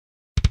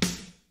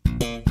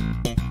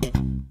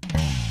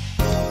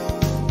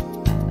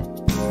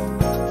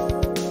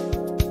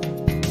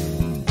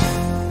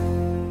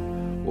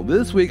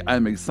This week,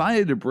 I'm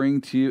excited to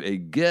bring to you a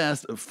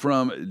guest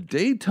from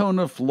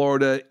Daytona,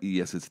 Florida.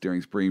 Yes, it's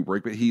during spring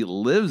break, but he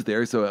lives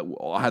there, so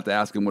I'll have to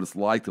ask him what it's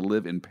like to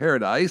live in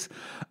paradise,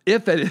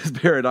 if that is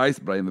paradise,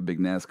 but I am a big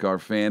NASCAR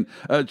fan.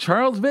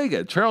 Charles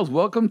Vega. Charles,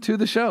 welcome to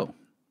the show.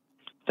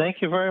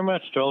 Thank you very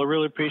much, Joel. I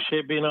really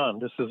appreciate being on.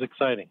 This is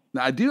exciting.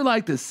 Now, I do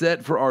like to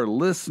set for our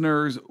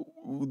listeners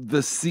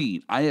the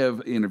scene. I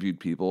have interviewed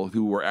people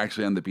who were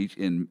actually on the beach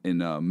in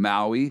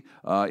Maui,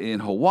 in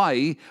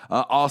Hawaii,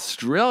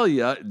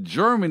 Australia,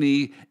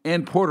 Germany,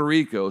 and Puerto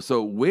Rico.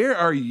 So where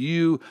are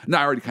you?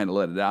 Now, I already kind of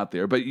let it out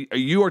there, but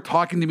you are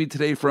talking to me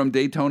today from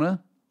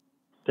Daytona?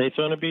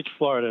 Daytona Beach,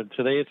 Florida.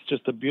 Today it's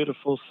just a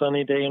beautiful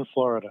sunny day in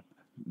Florida.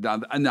 Now,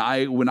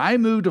 when I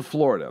moved to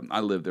Florida,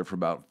 I lived there for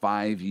about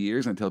 5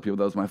 years. I tell people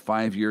that was my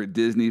 5-year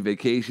Disney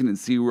vacation and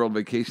SeaWorld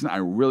vacation. I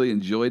really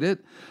enjoyed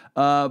it.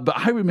 But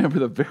I remember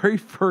the very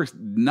first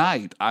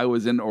night I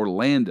was in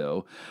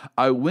Orlando,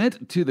 I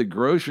went to the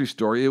grocery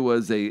store. It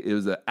was a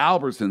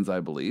Albertsons, I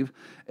believe.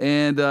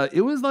 And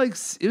it was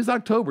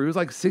October. It was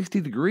like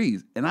 60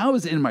 degrees. And I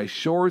was in my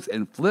shorts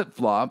and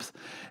flip-flops.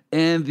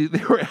 And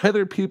there were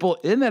other people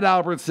in that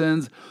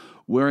Albertsons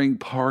wearing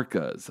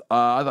parkas.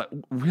 I thought,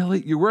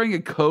 really? You're wearing a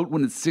coat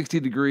when it's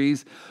 60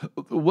 degrees?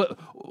 What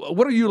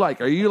are you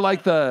like? Are you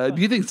like do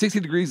you think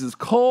 60 degrees is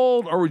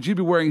cold, or would you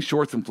be wearing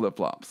shorts and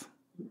flip-flops?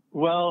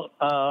 Well,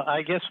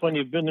 I guess when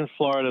you've been in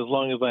Florida as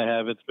long as I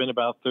have, it's been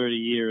about 30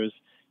 years,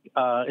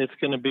 we're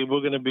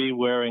going to be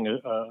wearing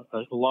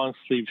a long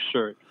sleeve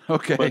shirt.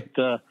 Okay.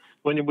 But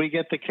when we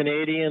get the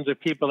Canadians or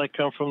people that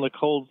come from the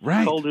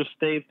colder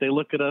states, they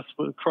look at us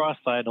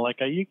cross-eyed and like,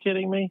 are you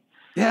kidding me?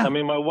 Yeah. I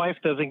mean, my wife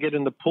doesn't get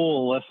in the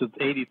pool unless it's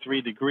 83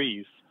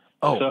 degrees.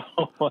 Oh,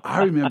 so.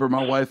 I remember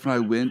my wife and I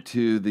went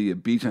to the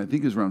beach, and I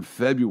think it was around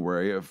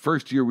February,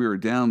 first year we were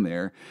down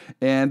there.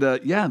 And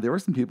there were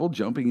some people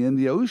jumping in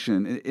the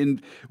ocean.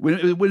 And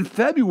when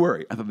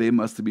February, I thought they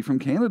must be from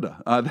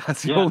Canada.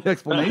 That's the only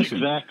explanation.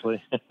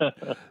 Exactly.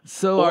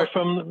 Or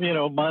from,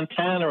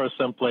 Montana or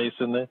someplace,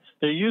 and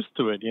they're used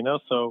to it,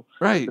 So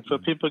right. It's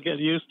what people get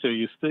used to.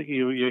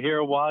 You're here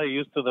a while, you're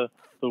used to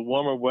the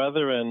warmer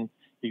weather, and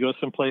you go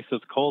someplace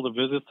that's cold to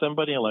visit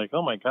somebody, and like,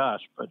 oh my gosh!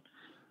 But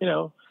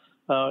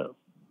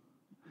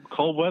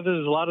cold weather.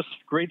 There's a lot of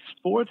great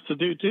sports to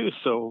do too.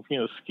 So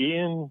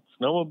skiing,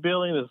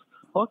 snowmobiling. There's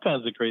all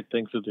kinds of great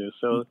things to do.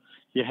 So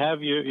you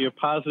have your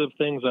positive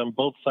things on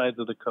both sides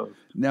of the coast.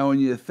 Now,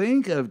 when you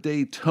think of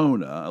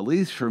Daytona, at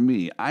least for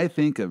me, I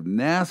think of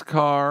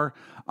NASCAR.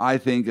 I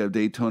think of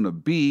Daytona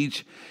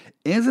Beach.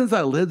 And since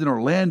I lived in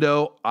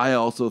Orlando, I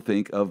also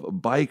think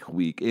of Bike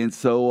Week. And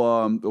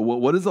so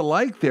what is it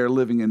like there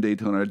living in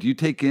Daytona? Do you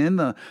take in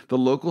the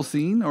local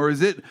scene? Or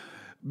is it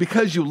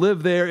because you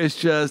live there, it's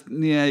just,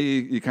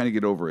 you kind of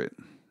get over it?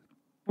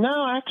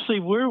 No, actually,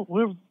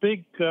 we're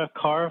big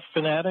car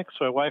fanatics.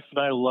 My wife and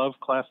I love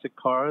classic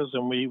cars,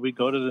 and we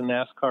go to the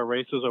NASCAR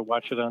races or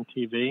watch it on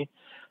TV.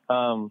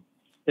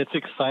 It's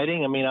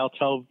exciting. I mean, I'll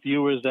tell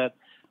viewers that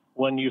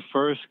when you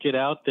first get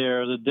out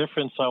there, the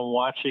difference on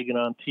watching it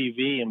on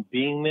TV and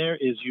being there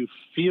is you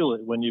feel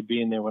it when you're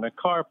being there. When a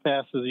car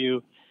passes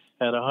you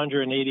at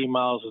 180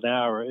 miles an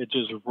hour, it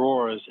just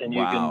roars, and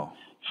you can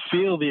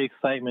feel the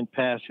excitement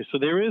pass you. So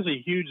there is a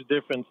huge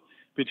difference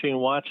between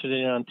watching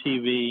it on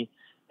TV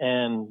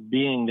and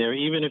being there.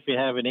 Even if you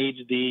have an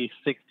HD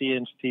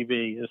 60-inch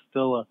TV, it's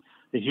still a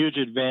huge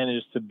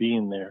advantage to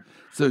being there.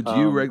 So do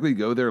you regularly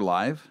go there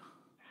live?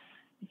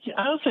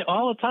 I don't say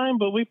all the time,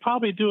 but we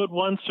probably do it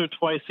once or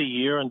twice a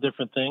year on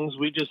different things.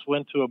 We just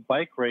went to a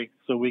bike race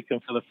the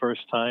weekend for the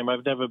first time.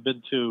 I've never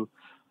been to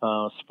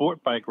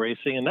sport bike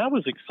racing, and that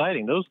was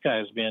exciting. Those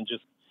guys, man,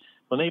 just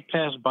when they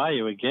pass by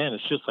you again,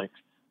 it's just like,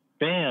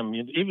 bam.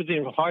 It was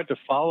even hard to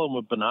follow them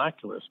with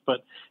binoculars.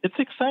 But it's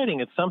exciting.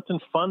 It's something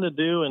fun to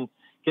do and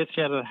gets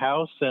you out of the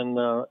house. And,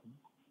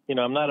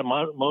 I'm not a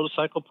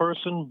motorcycle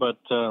person, but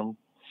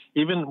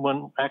even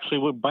when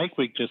Bike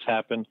Week just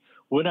happened,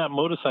 we're not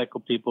motorcycle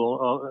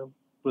people.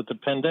 With the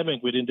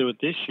pandemic, we didn't do it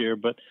this year,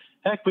 but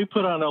heck, we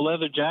put on our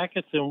leather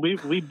jackets and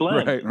we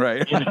blend.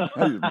 Right.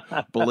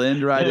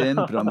 Blend right in,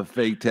 put on the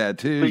fake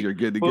tattoos, you're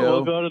good to go.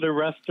 We'll go to the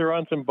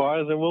restaurants and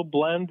bars and we'll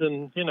blend,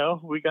 and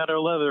we got our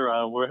leather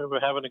on. We're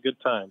having a good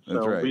time. So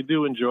That's right. We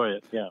do enjoy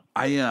it. Yeah.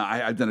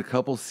 I've done a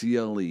couple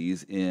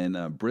CLEs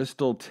in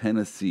Bristol,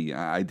 Tennessee.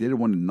 I did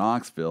one in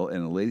Knoxville,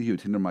 and a lady who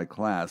attended my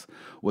class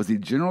was the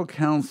general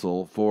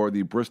counsel for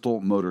the Bristol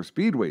Motor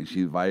Speedway. She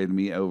invited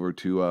me over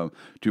to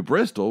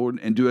Bristol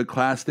and do a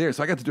class there.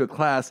 So I got to do a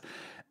class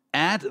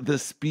at the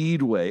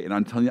Speedway, and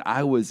I'm telling you,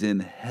 I was in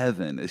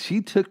heaven.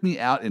 She took me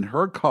out in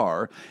her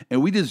car,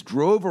 and we just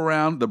drove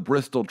around the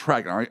Bristol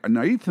track. Are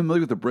you familiar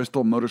with the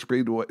Bristol Motor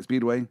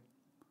Speedway?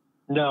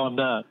 No, I'm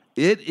not.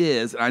 It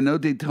is. I know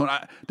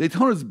Daytona.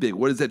 Daytona's big.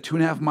 What is that?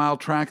 2.5 mile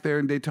track there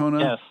in Daytona?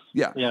 Yes.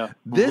 Yeah. Yeah.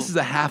 This is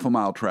a 0.5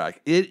 mile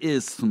track. It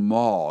is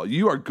small.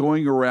 You are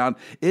going around.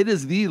 It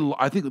is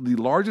I think, the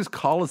largest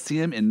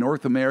coliseum in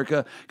North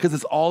America because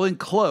it's all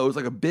enclosed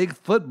like a big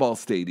football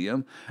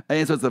stadium.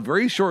 And so it's a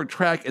very short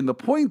track. And the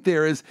point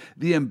there is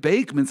the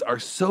embankments are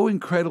so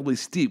incredibly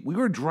steep. We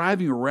were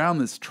driving around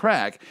this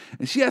track,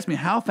 and she asked me,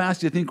 how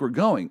fast do you think we're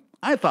going?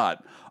 I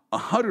thought,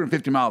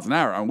 150 miles an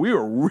hour, and we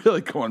were really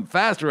going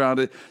fast around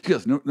it. She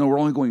goes, no, we're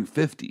only going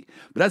 50.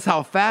 But that's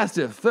how fast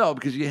it felt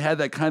because you had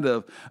that kind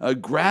of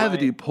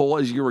gravity pull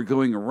as you were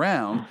going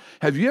around.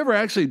 Have you ever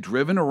actually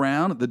driven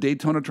around the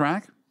Daytona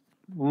track?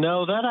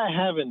 No, that I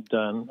haven't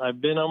done.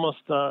 I've been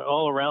almost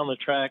all around the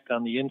track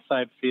on the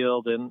inside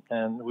field,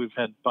 and we've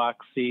had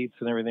box seats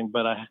and everything,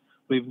 but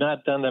we've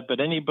not done that. But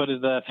anybody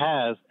that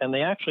has, and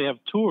they actually have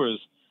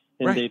tours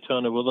in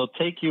Daytona where they'll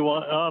take you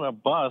on a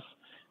bus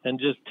and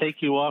just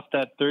take you off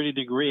that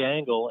 30-degree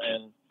angle,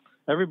 and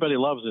everybody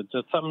loves it.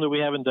 It's something that we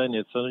haven't done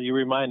yet, so you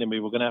reminded me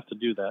we're going to have to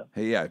do that.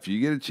 Hey, yeah, if you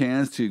get a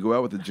chance to go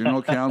out with the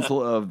general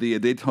counsel of the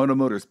Daytona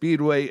Motor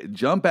Speedway,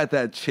 jump at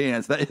that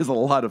chance. That is a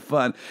lot of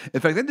fun.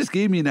 In fact, that just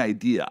gave me an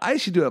idea. I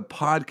should do a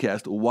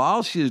podcast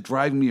while she is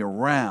driving me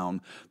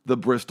around the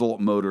Bristol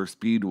Motor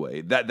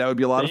Speedway. That would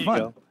be a lot of fun.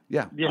 Go.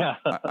 Yeah,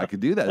 I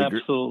could do that.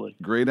 Absolutely.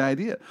 Great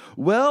idea.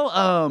 Well,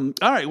 all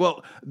right.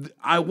 Well,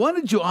 I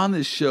wanted you on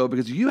this show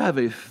because you have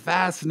a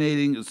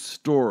fascinating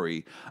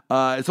story.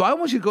 So I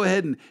want you to go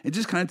ahead and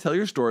just kind of tell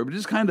your story, but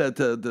just kind of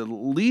to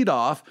lead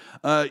off,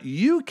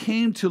 you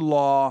came to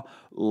law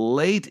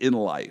late in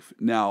life.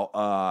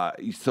 Now,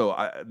 so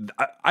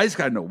I just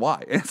got to know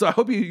why. And so I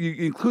hope you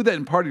include that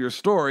in part of your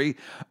story.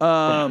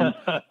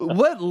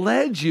 What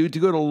led you to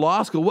go to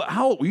law school?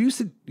 How old were you?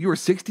 Said you were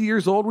 60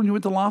 years old when you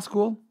went to law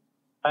school?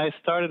 I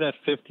started at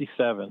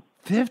 57.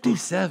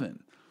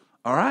 57.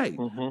 All right.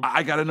 Mm-hmm.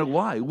 I got to know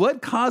why.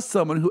 What caused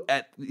someone who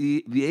at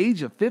the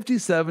age of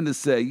 57 to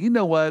say, you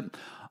know what,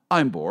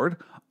 I'm bored.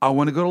 I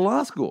want to go to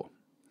law school?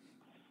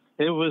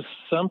 It was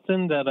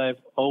something that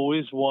I've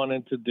always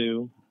wanted to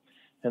do.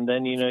 And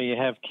then, you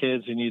have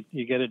kids and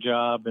you get a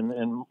job,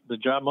 and the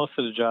job, most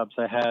of the jobs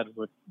I had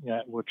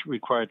which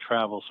required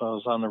travel. So I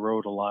was on the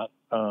road a lot.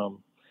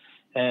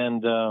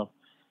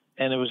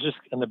 And it was just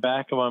in the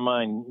back of my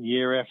mind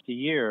year after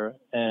year.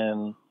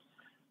 And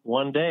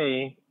one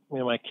day,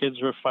 my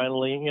kids were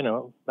finally,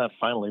 not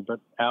finally, but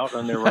out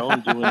on their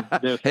own doing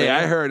their thing. Hey,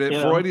 I heard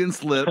it. Freudian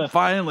slip.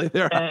 Finally,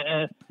 they're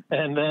out.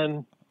 And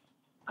then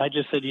I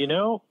just said,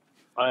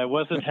 I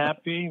wasn't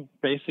happy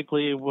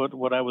basically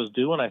what I was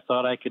doing. I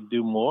thought I could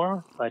do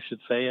more, I should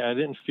say. I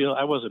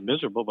wasn't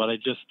miserable, but I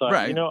just thought,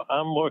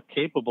 I'm more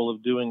capable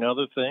of doing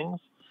other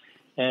things.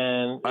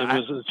 And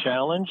it was a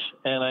challenge.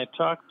 And I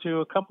talked to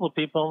a couple of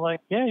people. I'm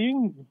like, yeah,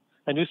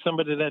 I knew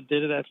somebody that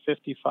did it at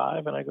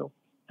 55. And I go,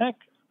 heck,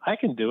 I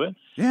can do it.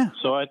 Yeah.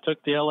 So I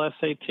took the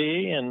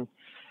LSAT and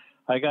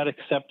I got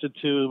accepted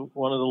to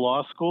one of the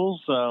law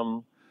schools.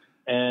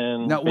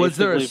 And now, was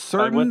there a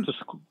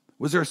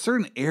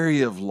certain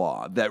area of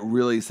law that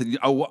really said,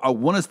 I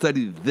want to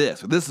study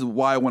this, or this is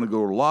why I want to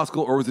go to law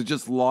school? Or was it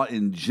just law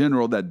in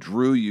general that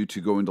drew you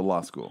to going to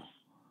law school?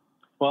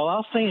 Well,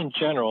 I'll say in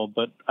general,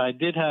 but I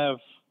did have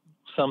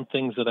some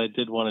things that I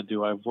did want to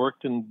do. I've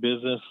worked in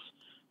business,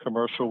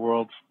 commercial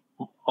world,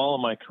 all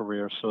of my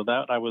career, so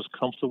that I was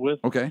comfortable with.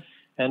 Okay.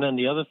 And then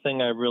the other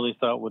thing I really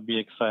thought would be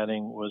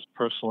exciting was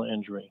personal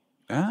injury.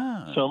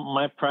 So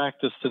my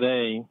practice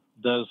today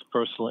does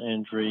personal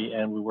injury,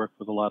 and we work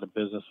with a lot of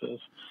businesses.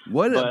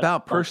 What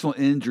about personal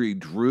injury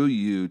drew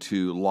you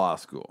to law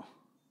school?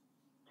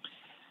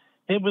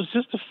 It was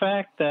just the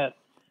fact that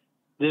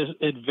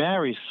it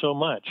varies so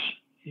much.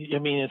 I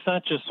mean, it's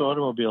not just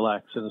automobile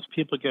accidents.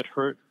 People get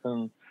hurt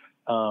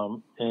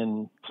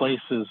in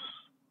places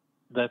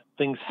that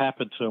things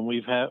happen to them.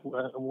 We've had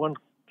one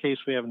case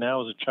we have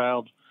now is a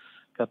child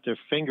got their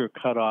finger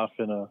cut off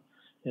in a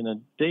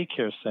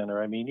daycare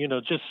center. I mean,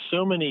 just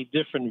so many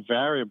different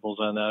variables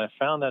on that. I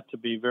found that to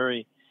be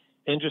very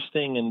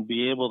interesting and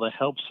be able to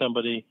help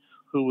somebody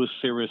who was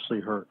seriously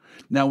hurt.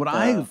 Now,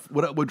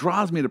 what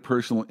draws me to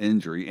personal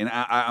injury, and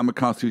I'm a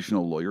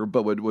constitutional lawyer,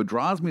 but what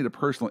draws me to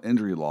personal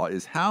injury law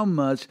is how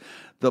much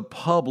the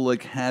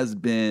public has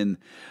been,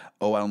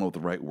 I don't know what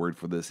the right word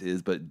for this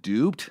is, but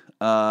duped.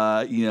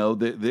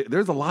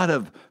 There's a lot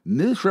of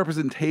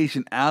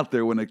misrepresentation out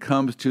there when it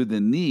comes to the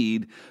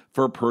need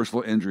for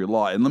personal injury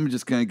law. And let me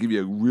just kind of give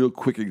you a real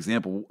quick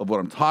example of what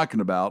I'm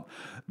talking about.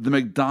 The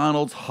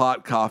McDonald's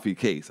hot coffee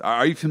case.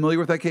 Are you familiar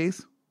with that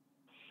case?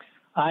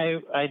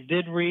 I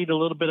did read a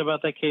little bit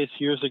about that case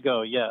years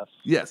ago, yes.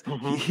 Yes.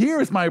 Mm-hmm.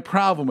 Here's my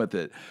problem with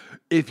it.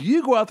 If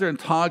you go out there and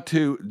talk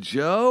to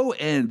Joe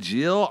and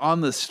Jill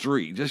on the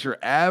street, just your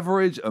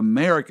average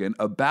American,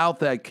 about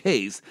that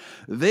case,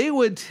 they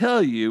would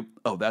tell you,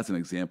 Oh, that's an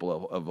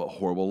example of a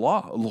horrible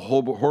law,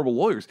 horrible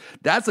lawyers.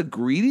 That's a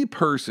greedy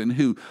person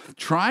who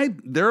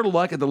tried their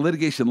luck at the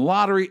litigation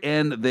lottery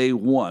and they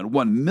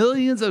won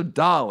millions of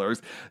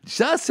dollars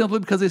just simply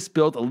because they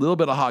spilled a little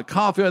bit of hot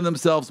coffee on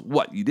themselves.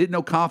 What? You didn't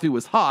know coffee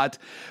was hot?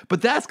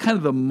 But that's kind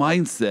of the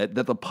mindset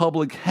that the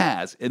public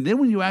has. And then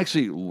when you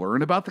actually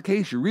learn about the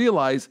case, you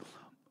realize,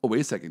 oh,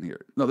 wait a second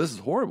here. No, this is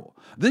horrible.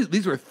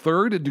 These are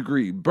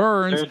third-degree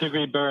burns.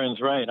 Third-degree burns,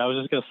 right. I was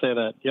just going to say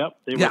that. Yep,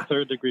 they were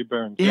third-degree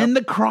burns. In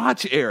the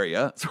crotch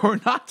area. So we're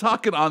not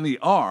talking on the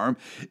arm.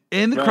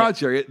 In the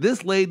crotch area.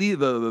 This lady,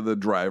 the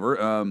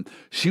driver,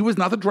 she was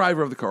not the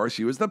driver of the car.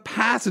 She was the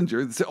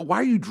passenger. They said, why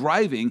are you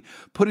driving,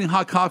 putting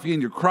hot coffee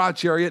in your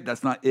crotch area?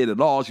 That's not it at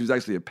all. She was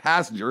actually a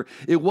passenger.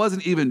 It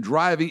wasn't even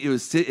driving. It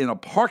was sitting in a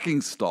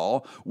parking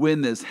stall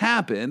when this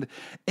happened.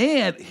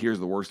 And here's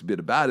the worst bit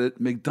about it.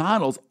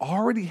 McDonald's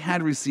already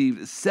had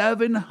received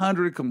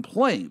 700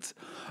 complaints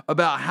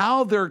about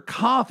how their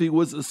coffee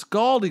was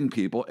scalding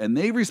people, and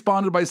they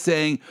responded by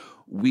saying,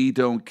 we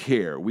don't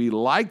care. We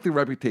like the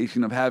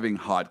reputation of having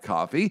hot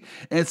coffee,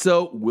 and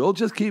so we'll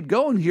just keep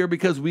going here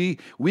because we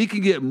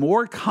can get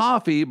more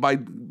coffee by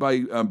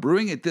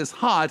brewing it this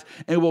hot,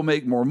 and we'll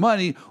make more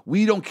money.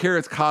 We don't care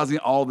it's causing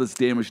all this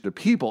damage to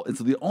people. And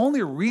so the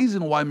only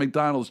reason why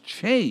McDonald's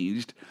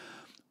changed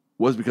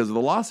was because of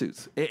the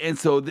lawsuits. And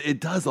so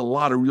it does a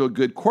lot of real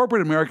good.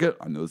 Corporate America,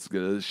 I know it's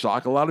going to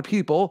shock a lot of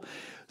people,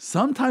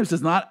 sometimes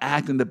does not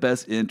act in the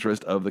best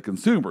interest of the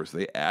consumers.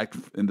 They act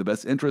in the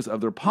best interest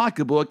of their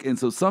pocketbook, and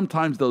so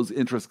sometimes those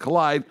interests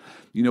collide.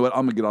 You know what?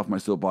 I'm going to get off my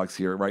soapbox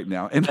here right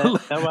now. And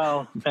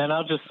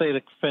I'll just say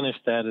to finish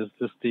that is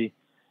just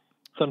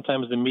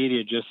sometimes the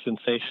media just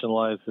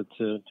sensationalize it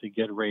to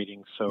get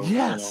ratings. So,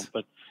 yes.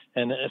 But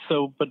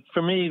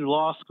for me,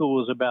 law school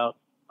was about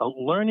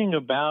learning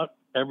about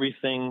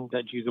everything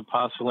that you could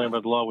possibly learn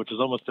about the law, which is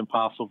almost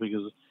impossible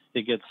because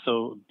it gets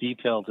so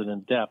detailed and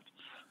in depth.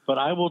 But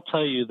I will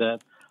tell you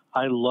that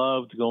I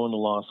loved going to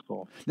law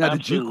school. Now,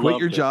 did you quit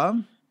your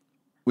job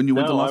when you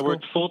went to law school? No, I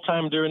worked full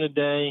time during the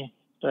day.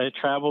 I've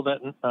traveled,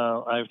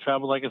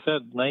 like I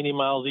said, 90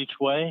 miles each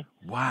way.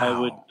 Wow. I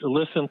would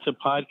listen to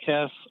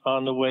podcasts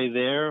on the way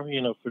there,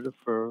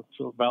 for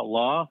about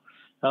law.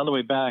 On the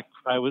way back,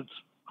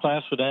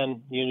 class would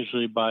end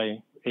usually by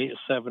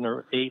 7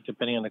 or 8,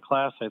 depending on the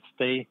class. I'd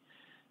stay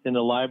in the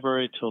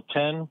library till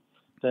 10,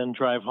 then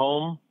drive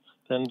home,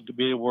 then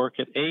be at work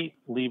at 8,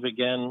 leave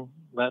again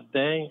that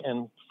day.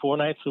 And 4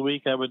 nights a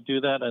week I would do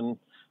that and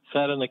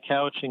sat on the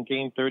couch and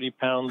gained 30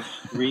 pounds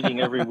reading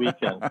every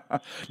weekend.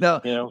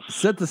 Now,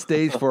 set the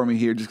stage for me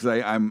here, just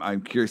because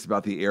I'm curious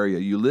about the area.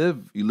 You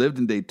lived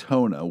in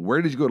Daytona.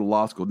 Where did you go to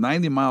law school?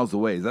 90 miles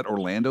away. Is that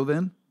Orlando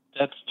then?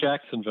 That's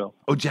Jacksonville.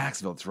 Oh,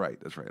 Jacksonville. That's right.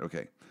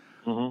 Okay.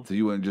 Mm-hmm. So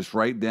you went just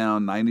right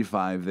down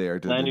 95 there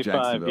to 95,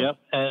 Jacksonville. Yep.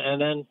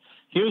 And then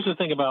here's the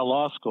thing about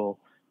law school.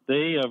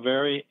 They are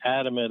very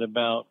adamant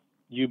about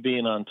you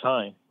being on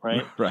time,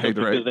 right?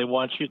 Because they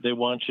want you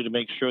to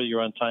make sure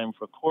you're on time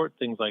for court,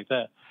 things like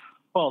that.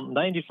 Well,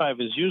 95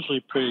 is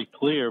usually pretty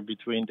clear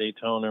between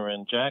Daytona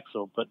and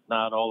Jacksonville, but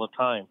not all the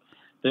time.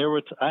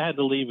 I had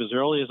to leave as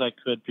early as I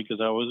could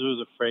because I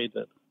was afraid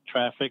that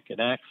traffic,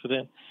 an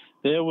accident.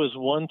 There was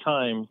one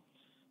time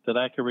that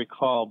I could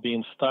recall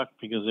being stuck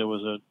because there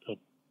was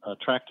a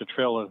tractor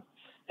trailer,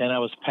 and I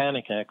was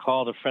panicking. I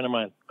called a friend of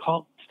mine.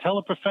 Tell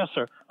a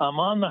professor I'm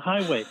on the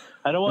highway.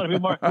 I don't want to be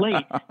marked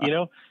late.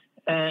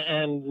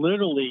 And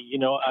literally,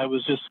 I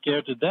was just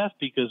scared to death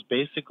because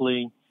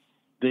basically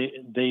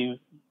they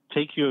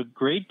take your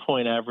grade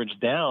point average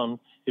down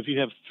if you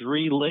have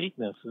 3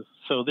 latenesses.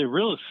 So they're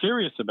really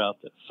serious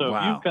about this. So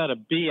if you've got a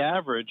B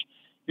average,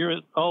 you're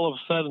all of a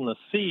sudden a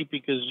C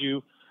because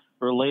you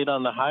were late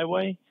on the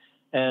highway.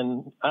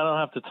 And I don't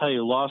have to tell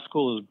you, law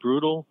school is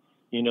brutal.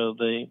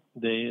 The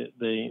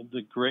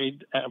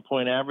grade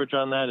point average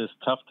on that is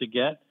tough to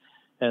get.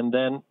 And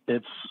then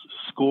it's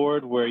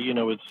scored where,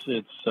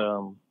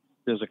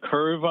 there's a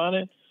curve on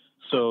it.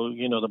 So,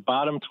 the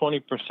bottom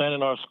 20%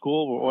 in our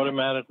school were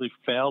automatically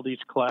failed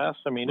each class.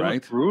 I mean, it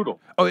was brutal.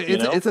 Oh,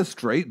 it's a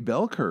straight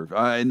bell curve.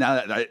 And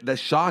now that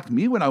shocked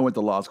me when I went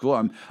to law school.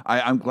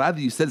 I'm glad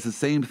that you said it's the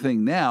same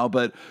thing now,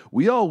 but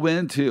we all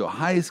went to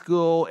high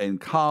school and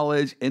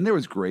college, and there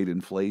was grade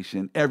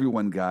inflation.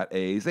 Everyone got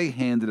A's. They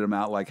handed them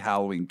out like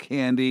Halloween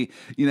candy.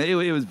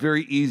 It was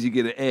very easy to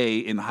get an A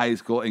in high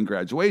school and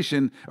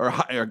graduation or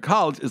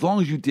college as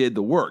long as you did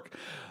the work.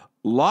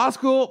 Law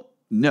school,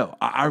 no.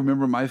 I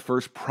remember my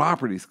first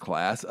properties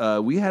class.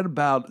 We had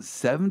about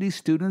 70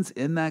 students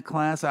in that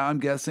class,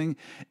 I'm guessing.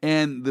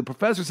 And the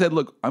professor said,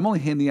 look, I'm only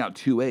handing out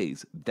 2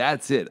 A's.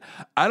 That's it.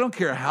 I don't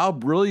care how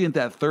brilliant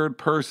that third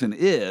person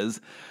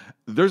is.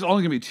 There's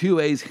only going to be 2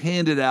 A's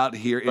handed out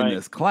here in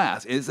this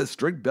class. It's a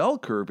strict bell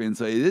curve. And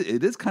so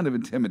it is kind of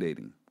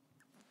intimidating.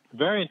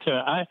 Very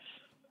intimidating.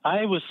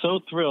 I was so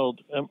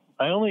thrilled.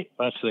 I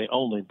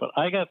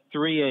got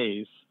 3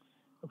 A's.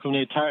 From the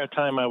entire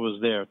time I was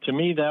there. To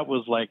me, that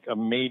was like a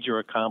major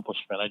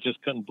accomplishment. I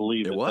just couldn't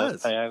believe it. It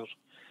was.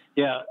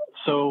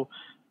 So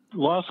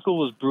law school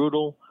was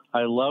brutal.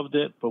 I loved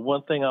it. But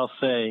one thing I'll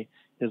say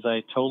is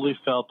I totally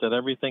felt that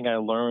everything I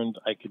learned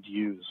I could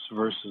use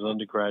versus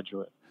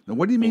undergraduate. Now,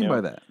 what do you mean by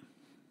know, that?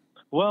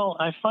 well,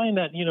 I find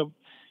that,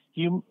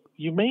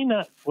 you may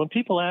not, when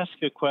people ask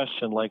you a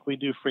question, like we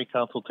do free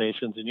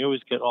consultations, and you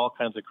always get all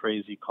kinds of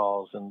crazy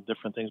calls and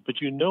different things, but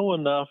you know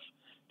enough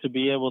to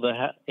be able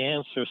to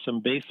answer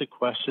some basic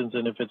questions.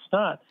 And if it's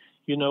not,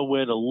 you know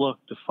where to look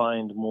to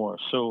find more.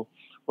 So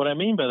what I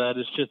mean by that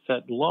is just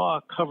that law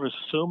covers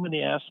so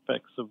many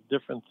aspects of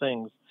different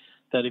things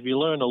that if you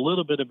learn a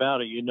little bit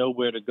about it, you know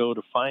where to go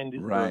to find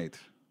Right.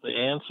 the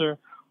answer,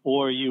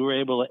 or you were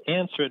able to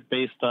answer it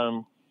based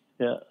on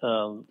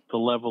the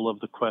level of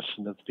the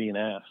question that's being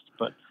asked.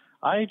 But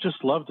I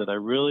just loved it. I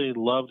really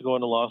loved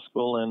going to law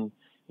school, and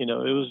it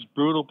was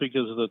brutal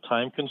because of the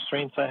time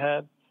constraints I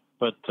had,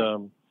 but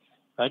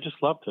I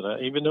just loved it.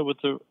 Even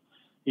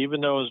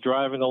though I was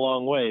driving a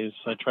long ways,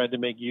 I tried to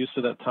make use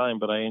of that time,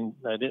 but I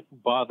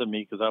didn't bother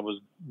me because I was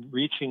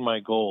reaching my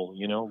goal,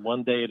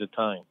 one day at a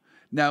time.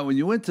 Now, when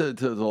you went to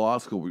the law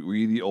school, were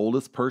you the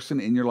oldest person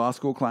in your law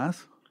school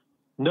class?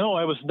 No,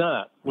 I was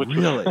not.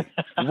 Really?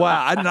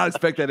 Wow, I did not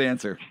expect that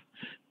answer.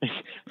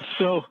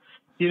 So,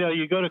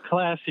 you go to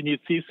class and you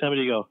see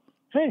somebody go,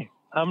 "Hey,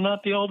 I'm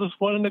not the oldest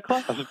one in the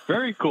class." It's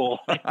very cool.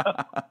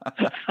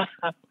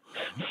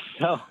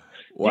 So,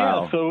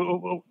 Wow. yeah,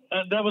 so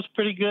that was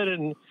pretty good.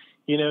 And,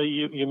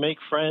 you make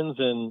friends,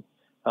 and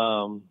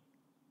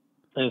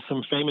there's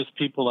some famous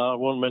people, I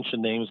won't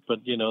mention names,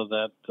 but,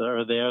 that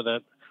are there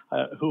that,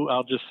 who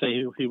I'll just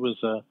say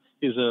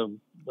he's a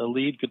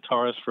lead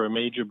guitarist for a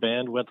major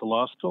band, went to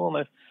law school.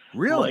 And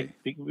Really?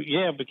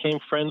 became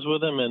friends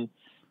with him.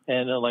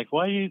 And they're like,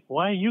 why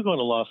are you going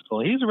to law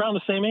school? And he's around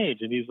the same age.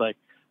 And he's like,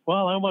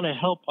 well, I want to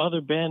help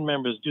other band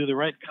members do the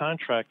right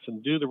contracts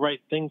and do the right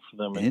thing for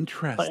them. And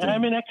Interesting.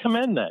 I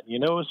commend that.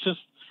 It's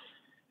just,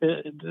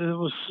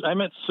 I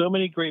met so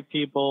many great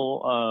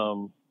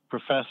people,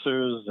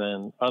 professors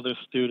and other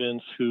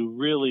students who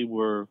really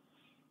were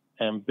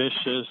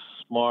ambitious,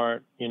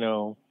 smart.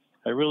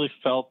 I really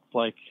felt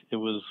like it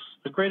was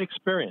a great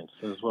experience,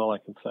 as well I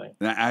can say.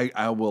 And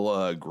I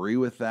will agree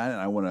with that,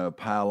 and I want to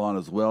pile on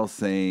as well,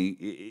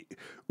 saying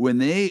when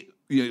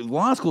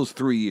law school is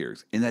 3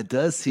 years, and that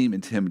does seem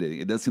intimidating.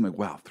 It does seem like,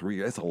 wow, 3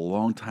 years, that's a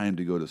long time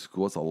to go to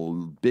school. It's a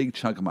big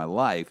chunk of my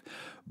life.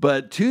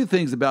 But two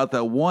things about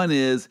that. One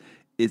is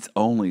it's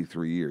only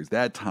 3 years.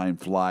 That time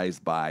flies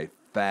by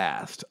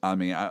fast. I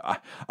mean,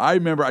 I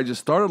remember I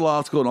just started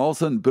law school, and all of a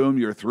sudden, boom,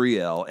 you're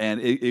 3L,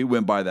 and it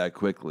went by that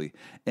quickly.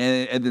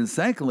 And then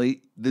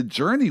secondly, the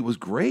journey was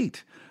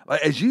great.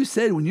 As you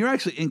said, when you're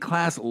actually in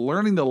class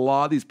learning the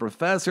law, these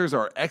professors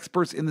are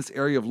experts in this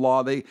area of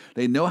law. They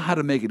know how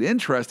to make it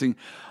interesting.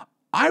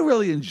 I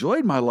really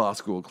enjoyed my law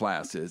school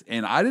classes,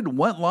 and I didn't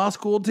want law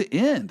school to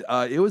end.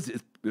 It was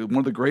one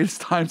of the greatest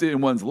times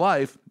in one's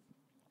life,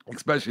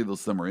 especially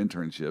those summer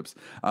internships.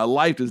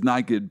 Life does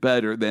not get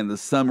better than the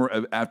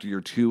summer after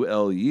your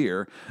 2L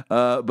year.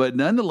 But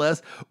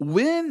nonetheless,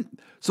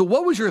 so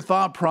what was your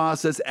thought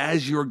process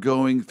as you're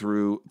going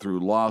through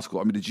law school?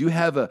 I mean, did you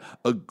have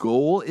a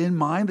goal in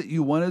mind that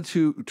you wanted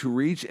to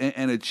reach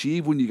and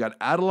achieve when you got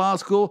out of law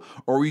school?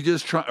 Or were you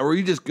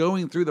just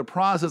going through the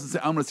process and say,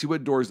 I'm going to see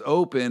what doors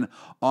open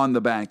on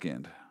the back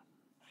end?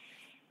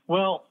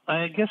 Well,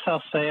 I guess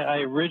I'll say I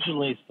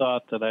originally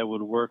thought that I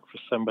would work for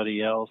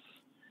somebody else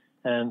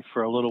and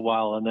for a little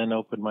while, and then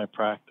open my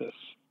practice.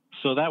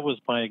 So that was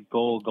my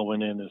goal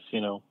going in, is,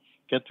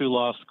 get through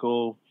law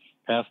school,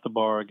 pass the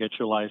bar, get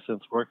your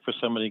license, work for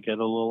somebody, get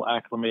a little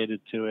acclimated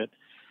to it,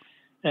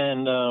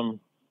 and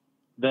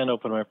then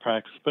open my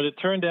practice. But it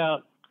turned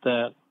out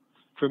that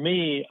for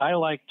me, I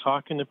like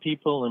talking to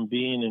people and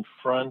being in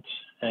front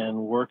and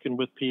working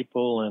with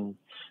people. And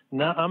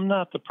I'm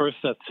not the person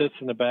that sits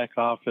in the back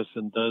office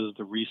and does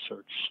the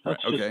research.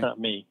 That's just not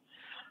me.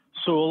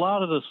 So a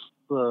lot of this,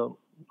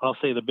 I'll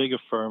say the bigger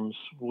firms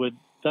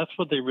that's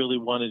what they really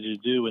wanted to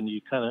do. And you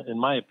kind of, in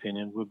my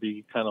opinion, would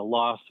be kind of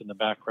lost in the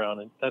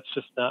background. And that's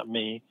just not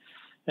me.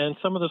 And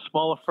some of the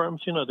smaller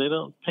firms, they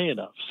don't pay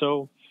enough.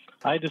 So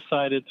I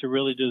decided to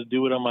really just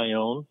do it on my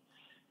own.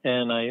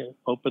 And I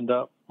opened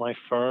up my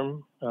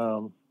firm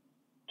 2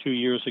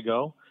 years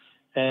ago.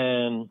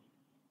 And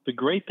the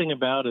great thing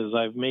about it is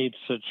I've made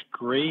such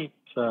great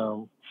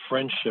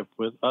friendship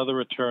with other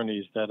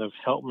attorneys that have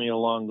helped me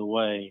along the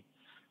way.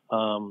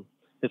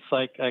 It's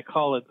like, I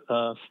call it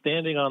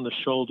standing on the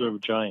shoulder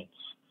of giants,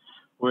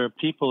 where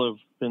people have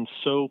been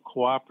so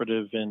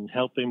cooperative in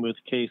helping with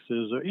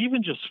cases, or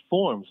even just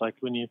forms. Like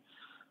when you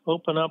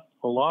open up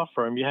a law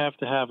firm, you have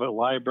to have a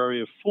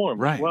library of forms.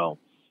 Right. Well,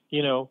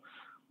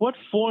 what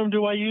form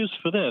do I use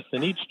for this?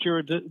 And each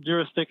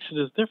jurisdiction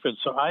is different.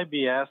 So I'd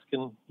be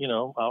asking,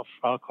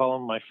 I'll call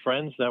them my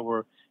friends that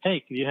were, hey,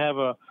 can you have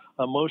a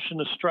motion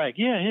to strike?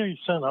 Yeah, here you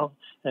send out,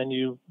 and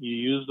you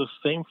use the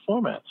same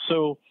format.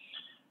 So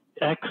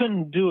I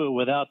couldn't do it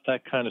without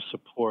that kind of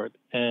support.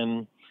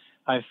 And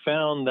I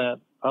found that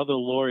other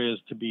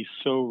lawyers to be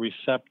so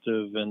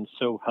receptive and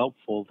so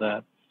helpful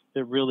that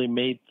it really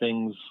made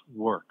things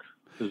work.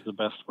 is the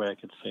best way I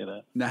could say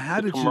that.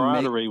 Now, The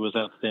camaraderie was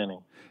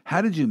outstanding.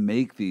 How did you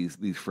make these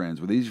friends?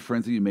 Were these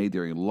friends that you made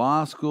during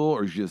law school,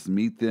 or did you just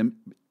meet them,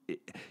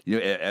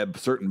 at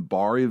certain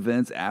bar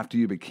events after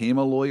you became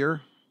a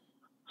lawyer?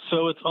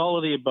 So it's all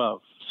of the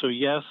above. So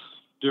yes,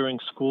 during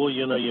school,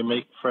 you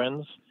make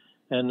friends.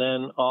 And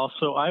then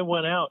also I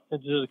went out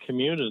into the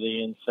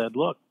community and said,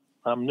 look,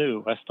 I'm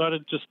new. I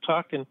started just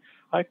talking.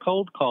 I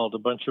cold called a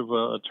bunch of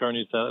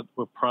attorneys that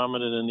were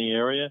prominent in the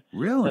area.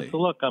 Really? I said,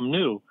 look, I'm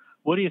new.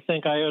 What do you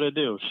think I ought to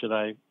do? Should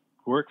I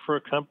work for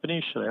a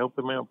company? Should I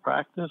open my own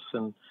practice?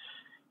 And,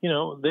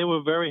 they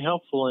were very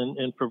helpful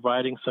in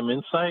providing some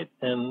insight.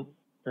 And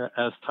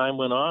as time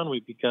went on,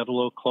 we got a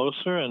little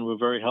closer and were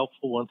very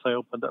helpful once I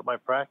opened up my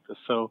practice.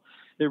 So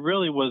it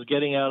really was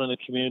getting out in the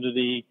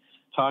community,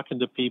 talking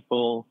to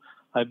people.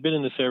 I've been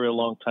in this area a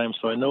long time,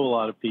 so I know a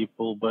lot of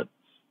people, but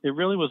it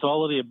really was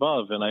all of the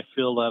above. And I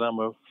feel that I'm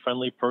a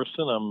friendly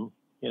person.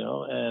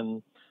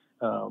 And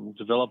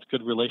developed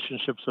good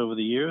relationships over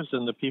the years.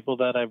 And the people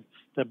that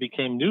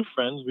became new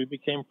friends, we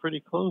became pretty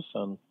close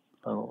on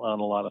a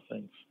lot of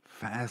things.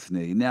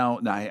 Fascinating. Now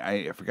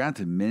I forgot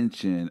to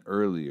mention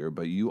earlier,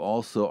 but you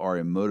also are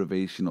a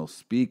motivational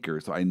speaker.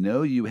 So I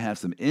know you have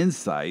some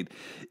insight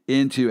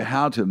into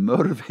how to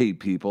motivate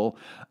people.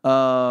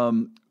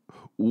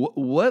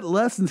 What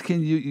lessons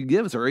can you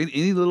give us, or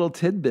any little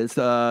tidbits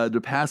to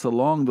pass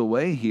along the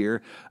way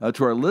here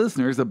to our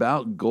listeners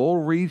about goal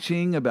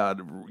reaching,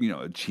 about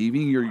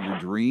achieving your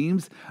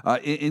dreams?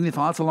 Any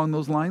thoughts along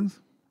those lines?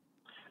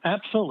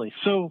 Absolutely.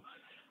 So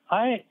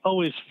I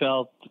always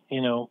felt,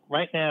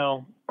 right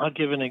now, I'll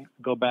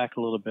go back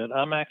a little bit.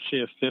 I'm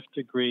actually a 5th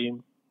degree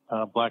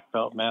black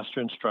belt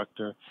master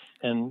instructor,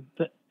 and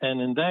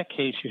in that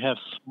case, you have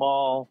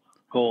small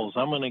goals.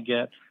 I'm going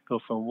to go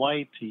from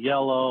white to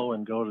yellow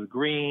and go to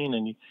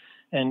green,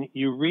 and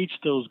you reach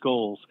those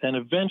goals, and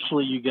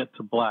eventually you get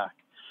to black,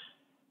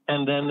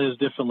 and then there's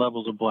different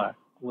levels of black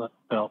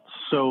belts.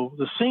 So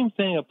the same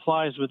thing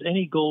applies with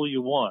any goal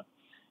you want.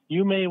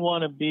 You may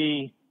want to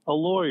be a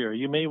lawyer.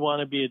 You may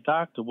want to be a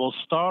doctor. Well,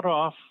 start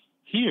off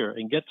here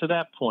and get to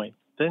that point.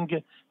 Then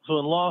so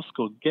in law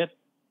school, get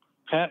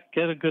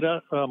a good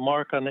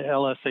mark on the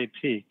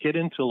LSAT. Get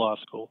into law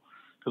school,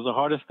 because the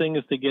hardest thing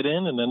is to get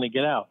in and then to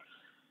get out.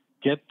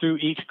 Get through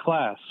each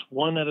class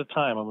one at a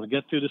time. I'm going to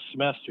get through the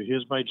semester.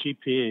 Here's my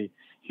GPA.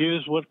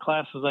 Here's what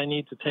classes I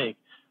need to take,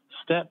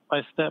 step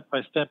by step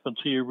by step,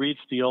 until you reach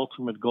the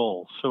ultimate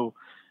goal. So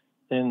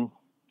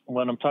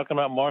when I'm talking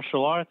about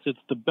martial arts, it's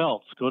the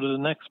belts. Go to the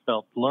next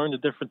belt. Learn the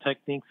different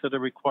techniques that are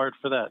required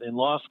for that. In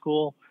law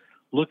school,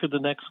 look at the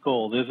next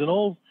goal. There's an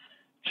old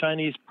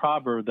Chinese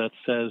proverb that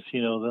says,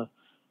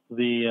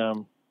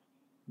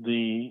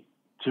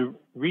 to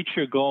reach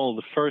your goal,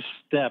 the first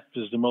step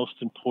is the most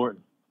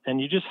important. And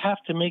you just have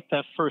to make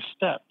that first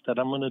step, that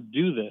I'm going to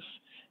do this,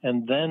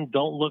 and then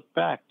don't look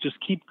back. Just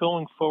keep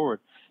going forward.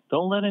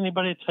 Don't let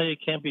anybody tell you it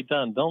can't be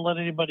done. Don't let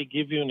anybody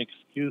give you an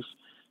excuse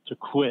to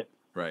quit.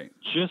 Right.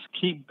 Just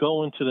keep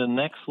going to the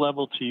next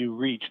level till you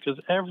reach, because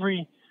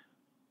every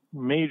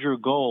major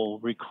goal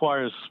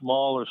requires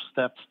smaller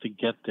steps to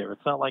get there.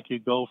 It's not like you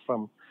go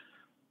from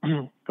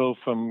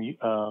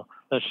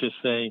let's just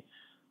say,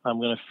 I'm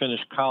going to finish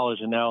college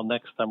and now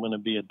next I'm going to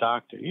be a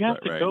doctor. You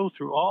have to go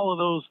through all of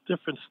those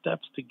different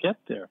steps to get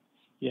there.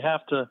 You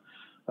have to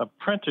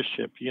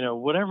apprenticeship,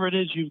 whatever it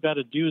is you've got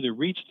to do to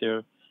reach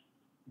there,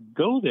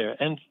 go there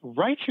and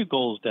write your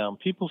goals down.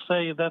 People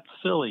say that's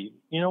silly.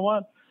 You know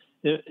what?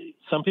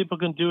 Some people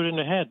can do it in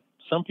their head.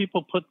 Some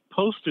people put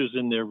posters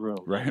in their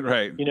room.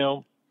 Right.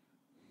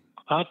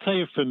 I'll tell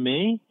you, for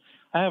me,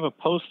 I have a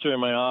poster in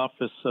my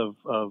office of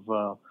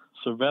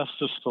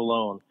Sylvester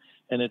Stallone,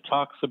 and it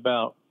talks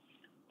about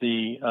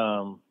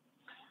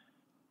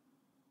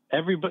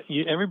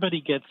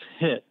everybody gets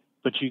hit,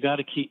 but you got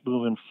to keep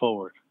moving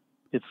forward.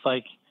 It's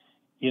like,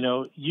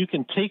 you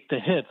can take the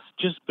hits,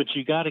 but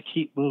you got to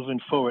keep moving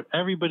forward.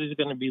 Everybody's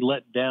going to be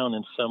let down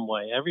in some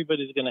way.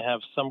 Everybody's going to have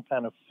some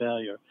kind of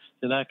failure.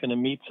 They're not going to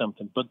meet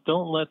something, but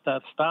don't let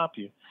that stop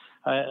you.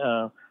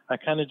 I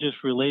kind of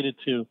just related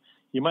to,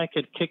 you might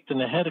get kicked in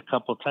the head a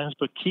couple of times,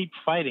 but keep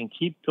fighting,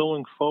 keep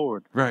going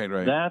forward. Right.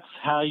 That's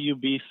how you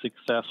be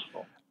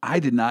successful. I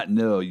did not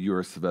know you were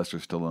a Sylvester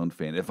Stallone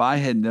fan. If I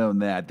had known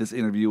that, this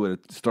interview would have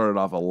started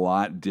off a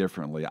lot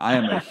differently. I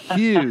am a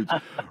huge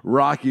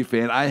Rocky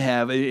fan. I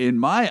have in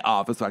my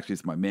office, actually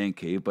it's my man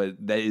cave, but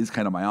that is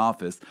kind of my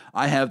office.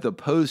 I have the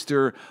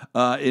poster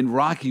in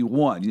Rocky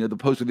 1, the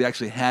poster they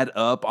actually had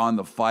up on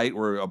the fight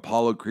where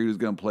Apollo Creed was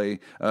going to play,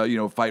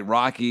 fight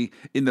Rocky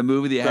in the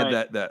movie. They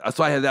had that.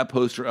 So I had that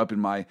poster up in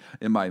my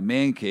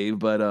man cave.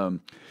 But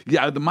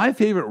my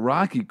favorite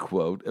Rocky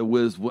quote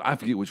was, I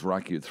forget which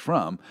Rocky it's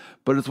from,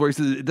 but it's where he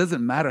says, it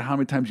doesn't matter how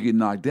many times you get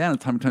knocked down,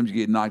 it's how many times you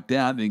get knocked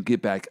down and then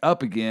get back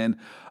up again.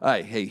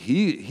 Hey,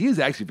 he is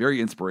actually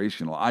very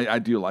inspirational. I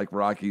do like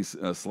Rocky /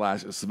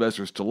 Sylvester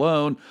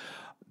Stallone.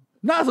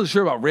 Not so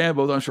sure about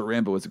Rambo, though I'm sure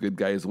Rambo is a good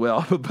guy as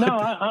well. No,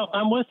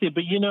 I'm with you.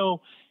 But,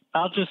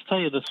 I'll just tell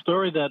you the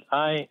story that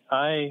I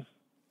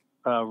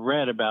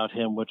read about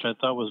him, which I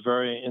thought was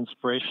very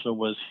inspirational,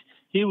 was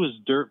he was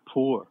dirt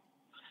poor.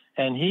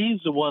 and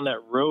he's the one that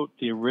wrote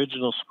the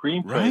original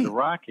screenplay to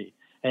Rocky,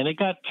 and it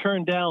got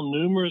turned down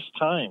numerous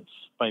times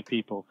by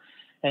people.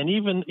 And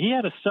even he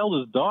had to sell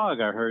his dog,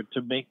 I heard,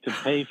 to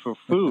pay for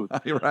food.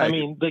 Right. I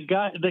mean, the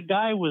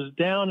guy was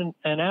down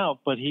and out,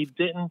 but he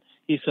didn't.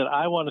 He said,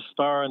 "I want to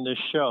star in this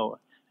show,"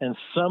 and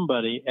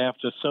somebody,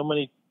 after so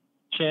many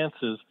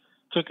chances,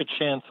 took a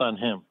chance on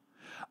him.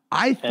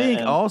 I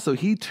think also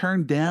he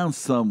turned down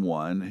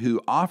someone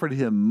who offered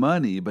him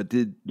money, but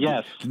did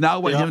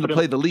not want him to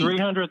play the lead.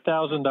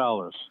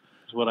 $300,000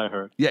 is what I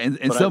heard. Yeah,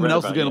 and someone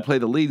else is going to play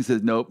the lead. He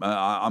says, "Nope,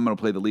 I'm going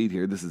to play the lead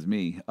here. This is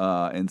me."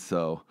 And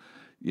so.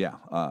 Yeah.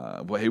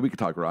 Well, hey, we could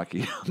talk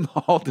Rocky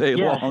all day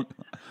long.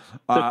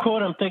 The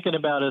quote I'm thinking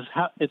about is,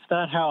 it's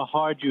not how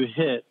hard you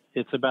hit.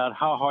 It's about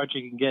how hard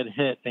you can get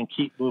hit and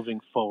keep moving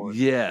forward.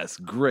 Yes.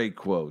 Great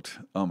quote.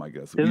 Oh, my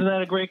gosh. Isn't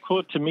that a great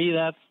quote? To me,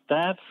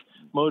 that's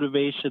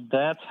motivation.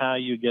 That's how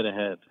you get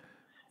ahead.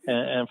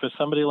 And for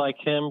somebody like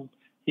him,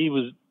 he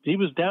was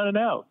down and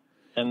out.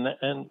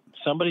 And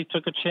somebody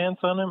took a chance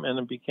on him, and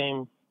it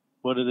became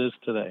what it is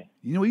today.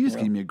 You know, you just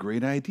gave me a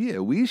great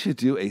idea. We should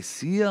do a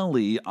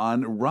CLE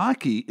on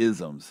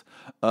Rocky-isms.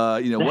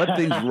 What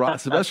things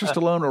Sylvester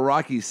Stallone or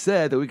Rocky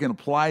said that we can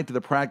apply to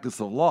the practice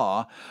of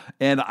law.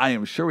 And I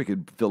am sure we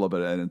could fill up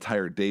an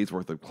entire day's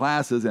worth of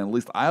classes, and at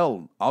least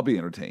I'll be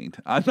entertained.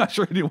 I'm not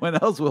sure anyone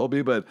else will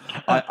be, but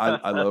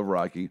I love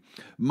Rocky.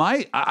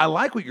 I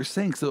like what you're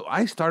saying. So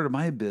I started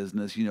my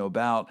business,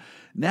 about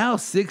now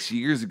 6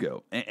 years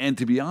ago. And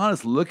to be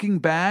honest, looking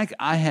back,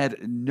 I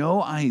had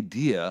no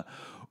idea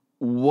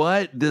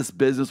what this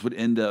business would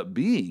end up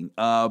being.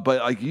 But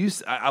like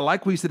I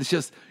like what you said, it's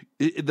just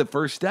the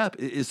first step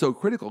is so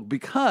critical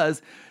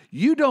because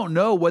you don't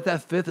know what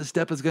that fifth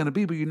step is going to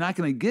be, but you're not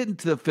going to get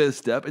into the fifth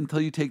step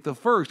until you take the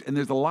first. And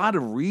there's a lot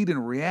of read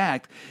and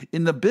react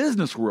in the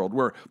business world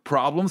where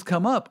problems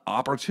come up,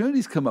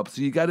 opportunities come up.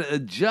 So you got to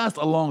adjust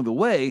along the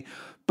way.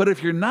 But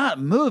if you're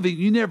not moving,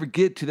 you never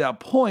get to that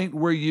point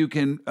where you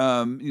can,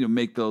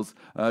 make those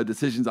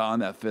decisions on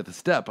that fifth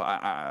step.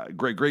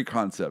 Great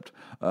concept.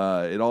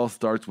 It all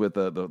starts with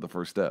the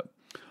first step.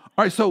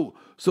 All right. So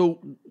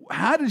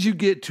how did you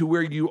get to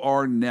where you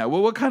are now?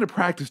 Well, what kind of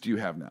practice do you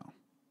have now?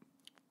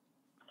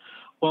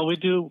 Well, we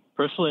do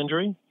personal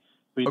injury.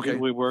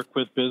 We work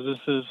with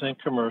businesses and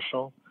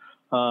commercial.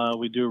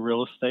 We do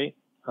real estate,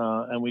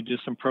 and we do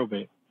some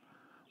probate.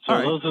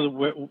 So those are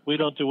we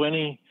don't do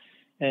any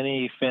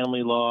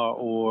family law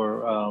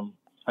or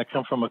I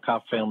come from a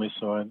cop family,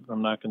 so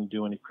I'm not going to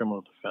do any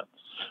criminal defense.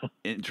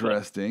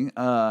 Interesting.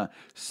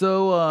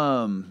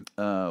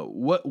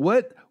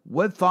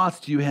 What thoughts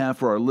do you have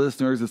for our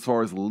listeners as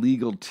far as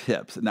legal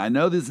tips? And I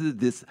know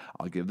this.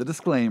 I'll give the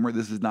disclaimer.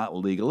 This is not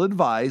legal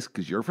advice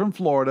because you're from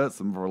Florida.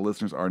 Some of our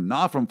listeners are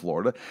not from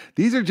Florida.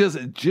 These are just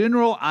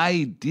general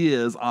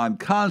ideas on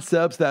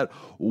concepts that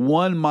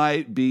one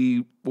might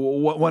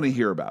want to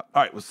hear about.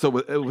 All right. So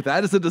with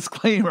that as a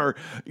disclaimer,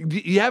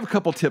 you have a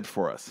couple tips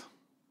for us.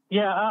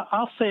 Yeah,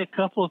 I'll say a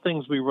couple of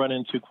things we run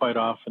into quite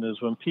often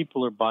is when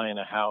people are buying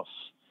a house,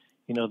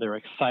 they're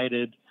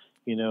excited,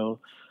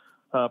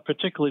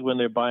 particularly when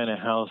they're buying a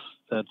house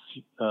that's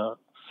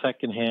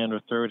secondhand or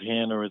third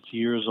hand or it's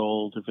years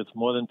old. If it's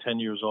more than 10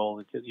 years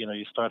old,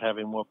 you start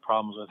having more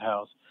problems with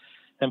house.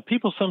 And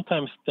people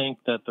sometimes think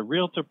that the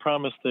realtor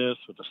promised this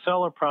or the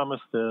seller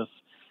promised this,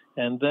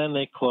 and then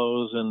they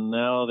close and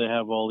now they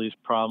have all these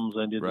problems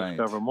and you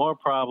discover more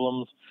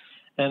problems.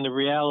 And the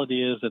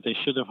reality is that they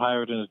should have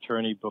hired an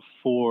attorney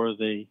before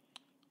they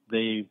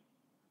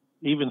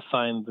even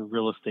signed the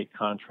real estate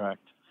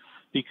contract.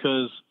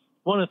 Because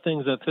one of the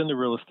things that's in the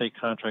real estate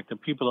contract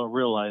that people don't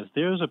realize,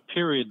 there's a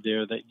period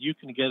there that you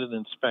can get an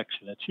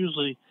inspection. It's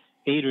usually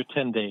 8 or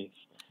 10 days.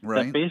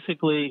 Right. That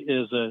basically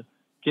is a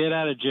get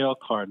out of jail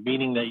card,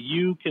 meaning that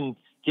you can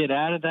get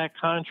out of that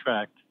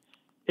contract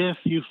if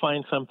you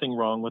find something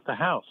wrong with the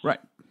house. Right.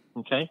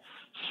 Okay.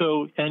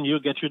 So, and you'll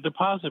get your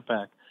deposit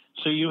back.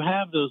 So you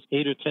have those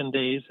 8 or 10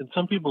 days, and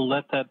some people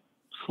let that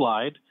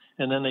slide,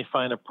 and then they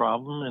find a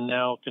problem, and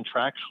now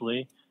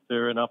contractually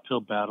they're in an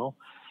uphill battle.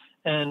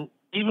 And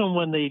even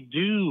when they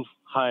do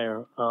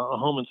hire a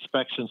home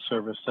inspection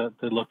service that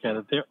they look at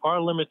it, there are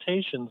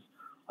limitations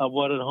of